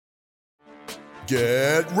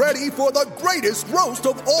Get ready for the greatest roast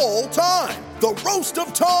of all time, the Roast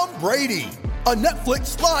of Tom Brady, a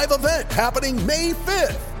Netflix live event happening May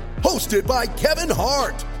 5th. Hosted by Kevin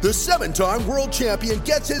Hart, the 7-time world champion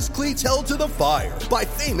gets his cleats held to the fire by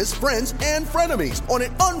famous friends and frenemies on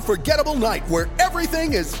an unforgettable night where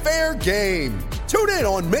everything is fair game. Tune in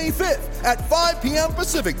on May 5th at 5 p.m.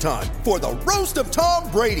 Pacific time for the Roast of Tom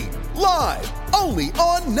Brady, live only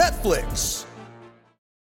on Netflix.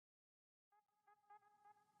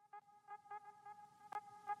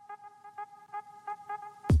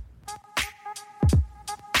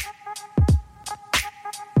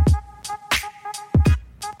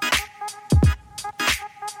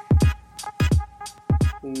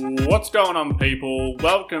 What's going on, people?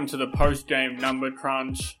 Welcome to the post-game number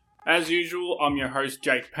crunch. As usual, I'm your host,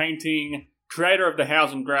 Jake Painting, creator of the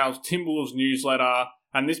House and Growls Timberwolves newsletter,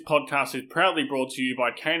 and this podcast is proudly brought to you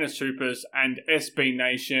by Canis Supers and SB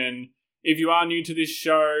Nation. If you are new to this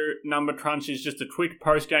show, Number Crunch is just a quick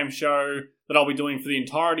post-game show that I'll be doing for the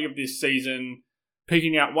entirety of this season,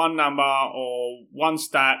 picking out one number or one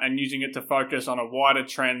stat and using it to focus on a wider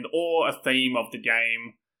trend or a theme of the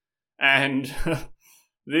game. And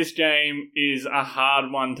this game is a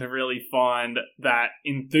hard one to really find that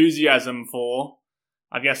enthusiasm for.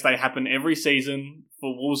 I guess they happen every season.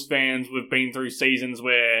 For Wolves fans, we've been through seasons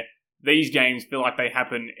where these games feel like they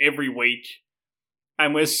happen every week.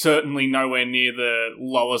 And we're certainly nowhere near the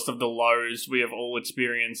lowest of the lows we have all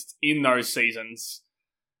experienced in those seasons.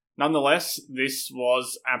 Nonetheless, this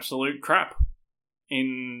was absolute crap.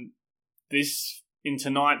 In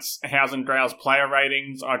tonight's House and Growls player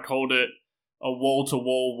ratings, I called it a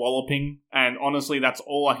wall-to-wall walloping, and honestly, that's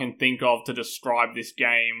all I can think of to describe this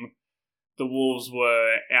game. The Wolves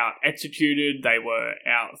were out-executed, they were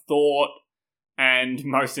out-thought, and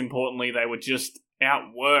most importantly, they were just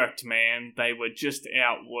outworked, man. They were just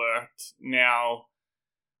outworked. Now,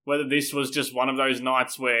 whether this was just one of those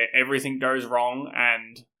nights where everything goes wrong,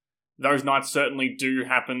 and those nights certainly do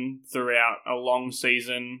happen throughout a long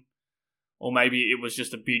season, or maybe it was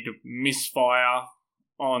just a big misfire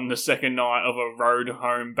on the second night of a road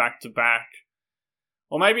home back-to-back.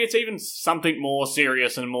 Or maybe it's even something more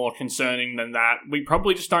serious and more concerning than that. We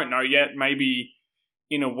probably just don't know yet. Maybe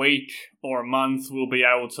in a week or a month we'll be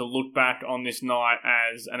able to look back on this night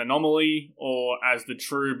as an anomaly or as the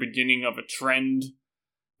true beginning of a trend.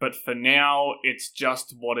 But for now, it's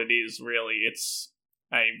just what it is, really. It's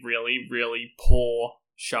a really, really poor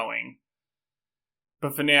showing.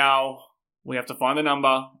 But for now, we have to find the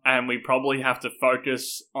number, and we probably have to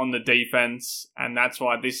focus on the defense, and that's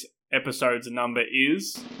why this episode's number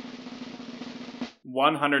is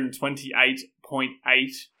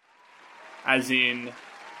 128.8, as in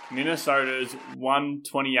Minnesota's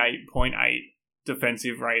 128.8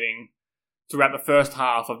 defensive rating throughout the first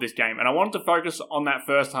half of this game. And I wanted to focus on that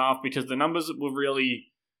first half because the numbers were really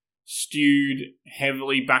skewed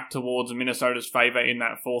heavily back towards Minnesota's favour in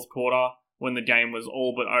that fourth quarter, when the game was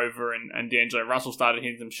all but over and D'Angelo Russell started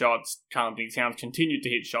hitting some shots. Karl-Anthony Towns continued to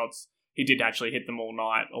hit shots. He did actually hit them all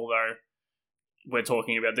night, although we're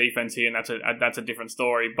talking about defense here, and that's a different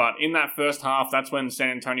story. But in that first half, that's when San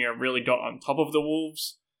Antonio really got on top of the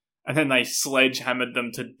Wolves, and then they sledgehammered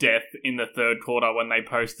them to death in the third quarter when they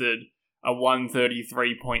posted a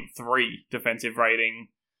 133.3 defensive rating.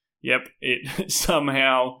 Yep, it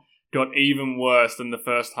somehow got even worse than the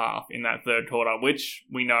first half in that third quarter, which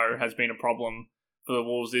we know has been a problem for the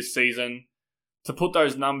Wolves this season. To put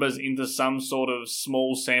those numbers into some sort of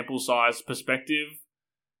small sample size perspective,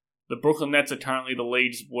 the Brooklyn Nets are currently the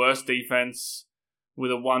league's worst defense with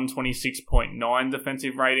a 126.9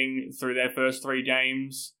 defensive rating through their first 3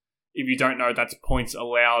 games. If you don't know, that's points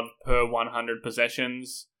allowed per 100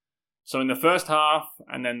 possessions. So in the first half,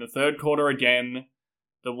 and then the third quarter again,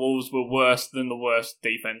 the Wolves were worse than the worst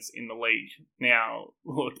defense in the league. Now,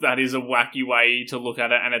 look, that is a wacky way to look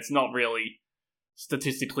at it, and it's not really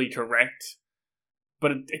statistically correct.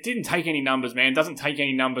 But it didn't take any numbers, man. It doesn't take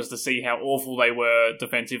any numbers to see how awful they were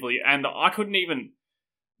defensively. And I couldn't even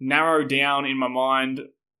narrow down in my mind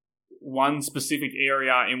one specific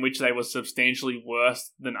area in which they were substantially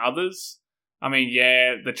worse than others. I mean,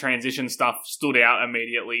 yeah, the transition stuff stood out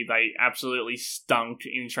immediately. They absolutely stunk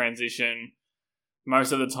in transition.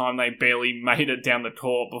 Most of the time, they barely made it down the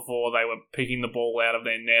court before they were picking the ball out of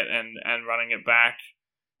their net and running it back.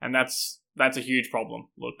 And that's a huge problem.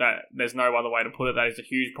 Look, there's no other way to put it. That is a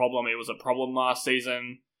huge problem. It was a problem last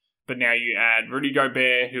season. But now you add Rudy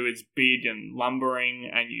Gobert, who is big and lumbering,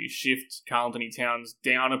 and you shift Karl-Anthony Towns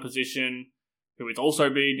down a position, who is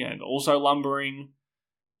also big and also lumbering.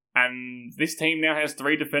 And this team now has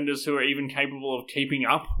 3 defenders who are even capable of keeping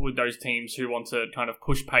up with those teams who want to kind of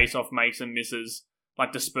push pace off makes and misses,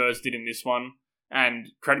 like the Spurs did in this one. And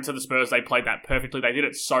credit to the Spurs, they played that perfectly. They did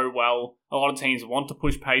it so well. A lot of teams want to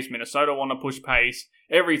push pace. Minnesota want to push pace.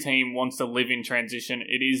 Every team wants to live in transition.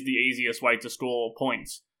 It is the easiest way to score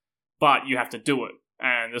points. But you have to do it.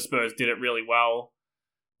 And the Spurs did it really well.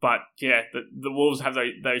 But yeah, the Wolves have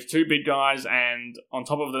those 2 big guys, and on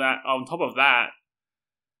top of that,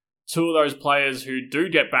 2 of those players who do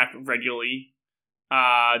get back regularly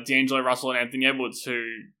are D'Angelo Russell and Anthony Edwards, who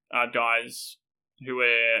are guys who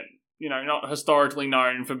are, not historically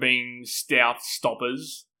known for being stout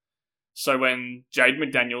stoppers. So when Jaden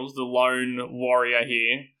McDaniels, the lone warrior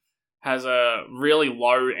here, has a really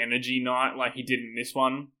low energy night like he did in this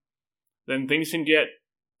one, then things can get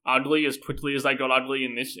ugly as quickly as they got ugly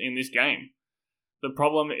in this game. The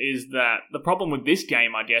problem with this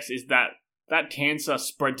game, I guess, is that cancer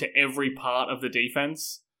spread to every part of the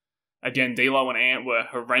defense. Again, D'Lo and Ant were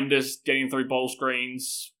horrendous getting through ball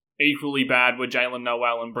screens. Equally bad were Jalen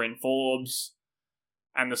Noel and Bryn Forbes.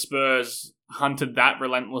 And the Spurs hunted that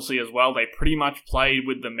relentlessly as well. They pretty much played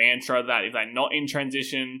with the mantra that if they're not in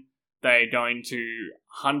transition, they're going to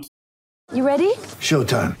hunt. You ready?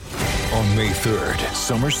 Showtime. On May 3rd,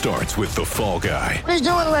 summer starts with The Fall Guy. What are you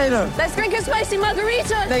doing later? Let's drink a spicy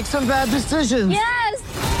margarita. Make some bad decisions. Yes!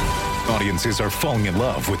 Audiences are falling in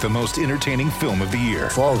love with the most entertaining film of the year.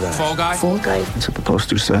 Fall Guy. Fall Guy? Fall guy. That's what the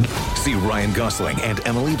poster said. See Ryan Gosling and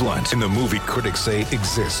Emily Blunt in the movie critics say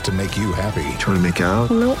exists to make you happy. Trying to make it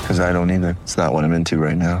out? Nope. Because I don't either. It's not what I'm into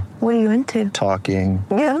right now. What are you into? Talking.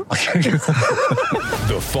 Yeah.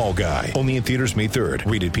 The Fall Guy. Only in theaters May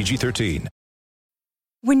 3rd. Rated PG-13.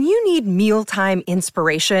 When you need mealtime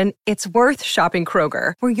inspiration, it's worth shopping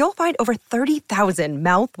Kroger, where you'll find over 30,000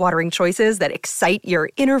 mouth-watering choices that excite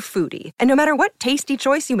your inner foodie. And no matter what tasty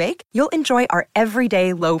choice you make, you'll enjoy our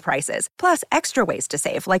everyday low prices, plus extra ways to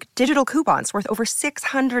save, like digital coupons worth over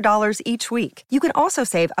 $600 each week. You can also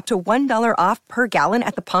save up to $1 off per gallon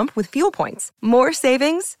at the pump with fuel points. More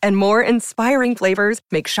savings and more inspiring flavors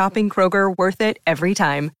make shopping Kroger worth it every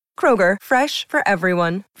time. Kroger, fresh for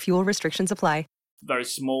everyone. Fuel restrictions apply.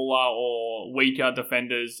 Those smaller or weaker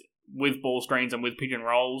defenders with ball screens and with pick and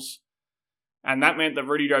rolls. And that meant that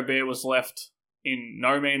Rudy Gobert was left in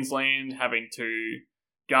no man's land, having to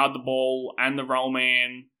guard the ball and the roll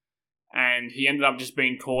man, and he ended up just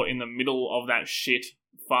being caught in the middle of that shit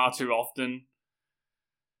far too often.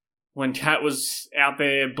 When Cat was out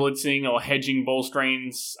there blitzing or hedging ball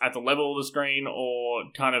screens at the level of the screen or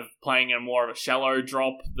kind of playing in more of a shallow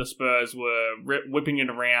drop, the Spurs were whipping it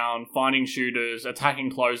around, finding shooters, attacking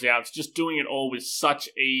closeouts, just doing it all with such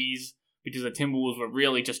ease because the Timberwolves were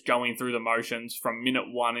really just going through the motions from minute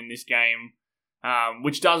 1 in this game,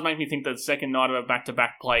 which does make me think that the second night of a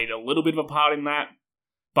back-to-back played a little bit of a part in that,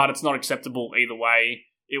 but it's not acceptable either way.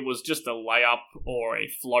 It was just a layup or a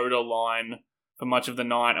floater line for much of the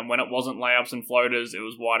night, and when it wasn't layups and floaters, it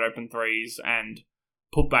was wide open threes and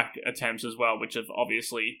putback attempts as well, which have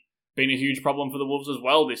obviously been a huge problem for the Wolves as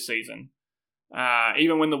well this season.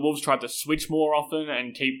 Even when the Wolves tried to switch more often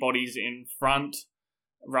and keep bodies in front,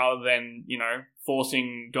 rather than,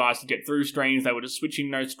 forcing guys to get through screens, they were just switching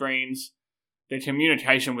those screens. Their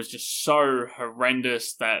communication was just so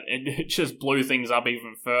horrendous that it just blew things up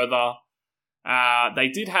even further. They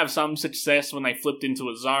did have some success when they flipped into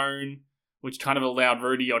a zone, which kind of allowed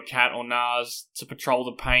Rudy or Cat or Nas to patrol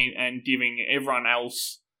the paint and giving everyone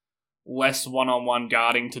else less one-on-one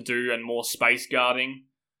guarding to do and more space guarding.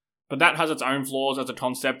 But that has its own flaws as a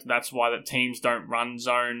concept. That's why the teams don't run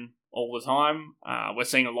zone all the time. We're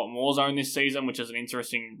seeing a lot more zone this season, which is an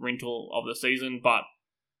interesting wrinkle of the season, but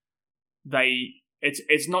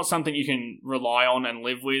it's not something you can rely on and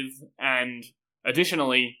live with. And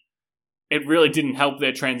additionally, it really didn't help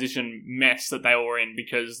their transition mess that they were in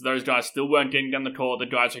because those guys still weren't getting down the court. The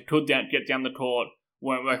guys who could get down the court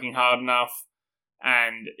weren't working hard enough,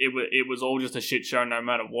 and it was all just a shit show no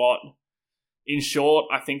matter what. In short,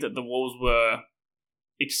 I think that the Wolves were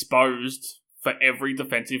exposed for every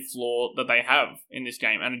defensive flaw that they have in this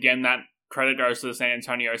game. And again, that credit goes to the San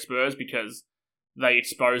Antonio Spurs because they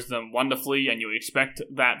exposed them wonderfully, and you expect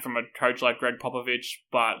that from a coach like Greg Popovich,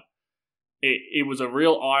 but it was a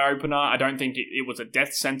real eye-opener. I don't think it was a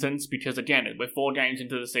death sentence because, again, we're 4 games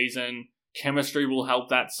into the season. Chemistry will help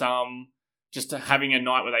that some. Just having a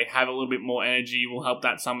night where they have a little bit more energy will help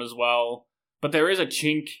that some as well. But there is a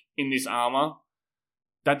chink in this armor.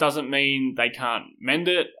 That doesn't mean they can't mend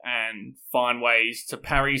it and find ways to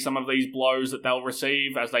parry some of these blows that they'll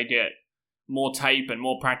receive as they get more tape and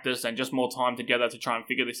more practice and just more time together to try and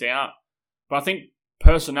figure this out. But I think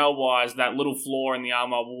personnel-wise, that little flaw in the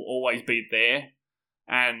armour will always be there,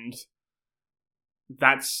 and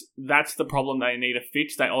that's the problem they need to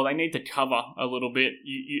fix. They need to cover a little bit.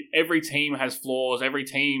 Every team has flaws. Every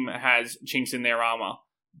team has chinks in their armour,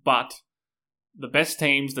 but the best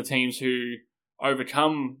teams, the teams who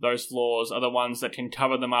overcome those flaws, are the ones that can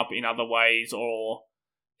cover them up in other ways or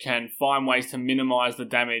can find ways to minimise the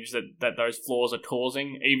damage that those flaws are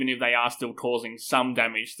causing, even if they are still causing some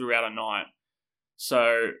damage throughout a night.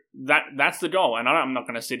 So that's the goal, and I'm not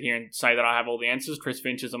going to sit here and say that I have all the answers. Chris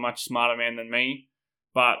Finch is a much smarter man than me,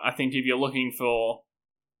 but I think if you're looking for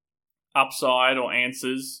upside or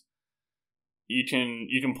answers, you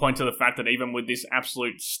can point to the fact that even with this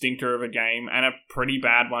absolute stinker of a game, and a pretty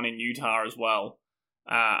bad one in Utah as well,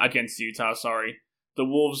 against Utah, the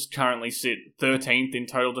Wolves currently sit 13th in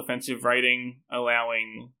total defensive rating,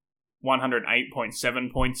 allowing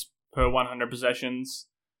 108.7 points per 100 possessions.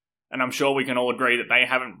 And I'm sure we can all agree that they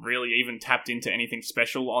haven't really even tapped into anything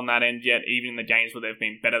special on that end yet, even in the games where they've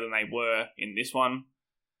been better than they were in this one.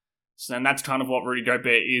 So, and that's kind of what Rudy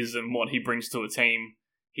Gobert is and what he brings to a team.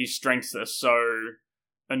 His strengths are so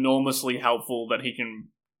enormously helpful that he can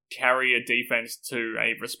carry a defense to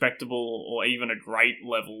a respectable or even a great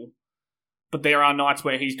level. But there are nights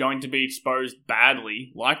where he's going to be exposed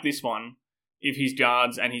badly, like this one, if his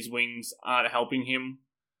guards and his wings aren't helping him.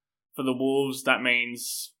 For the Wolves, that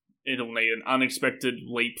means it'll need an unexpected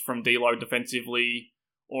leap from D'Lo defensively,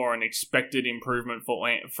 or an expected improvement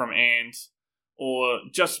from Ant, or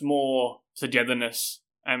just more togetherness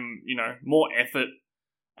and, more effort,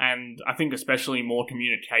 and I think especially more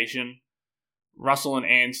communication. Russell and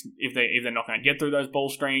Ant, if they're not going to get through those ball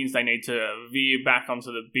screens, they need to veer back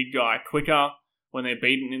onto the big guy quicker when they're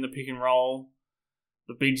beaten in the pick and roll.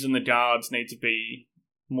 The bigs and the guards need to be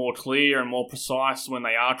more clear and more precise when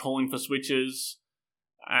they are calling for switches.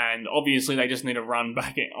 And obviously they just need to run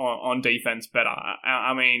back on defense better.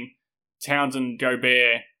 I mean, Towns and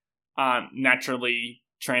Gobert aren't naturally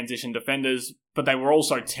transition defenders, but they were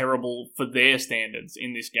also terrible for their standards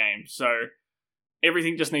in this game. So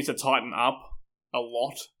everything just needs to tighten up a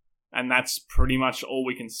lot, and that's pretty much all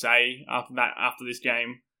we can say after this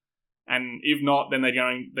game. And if not, then they're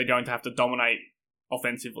going to have to dominate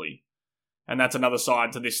offensively. And that's another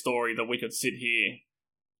side to this story that we could sit here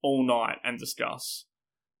all night and discuss.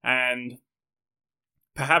 And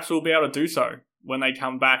perhaps we'll be able to do so when they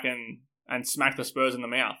come back and smack the Spurs in the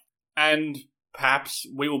mouth. And perhaps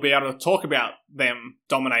we will be able to talk about them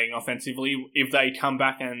dominating offensively if they come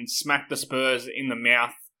back and smack the Spurs in the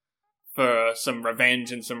mouth for some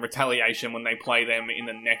revenge and some retaliation when they play them in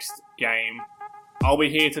the next game. I'll be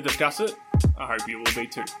here to discuss it. I hope you will be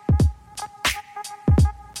too.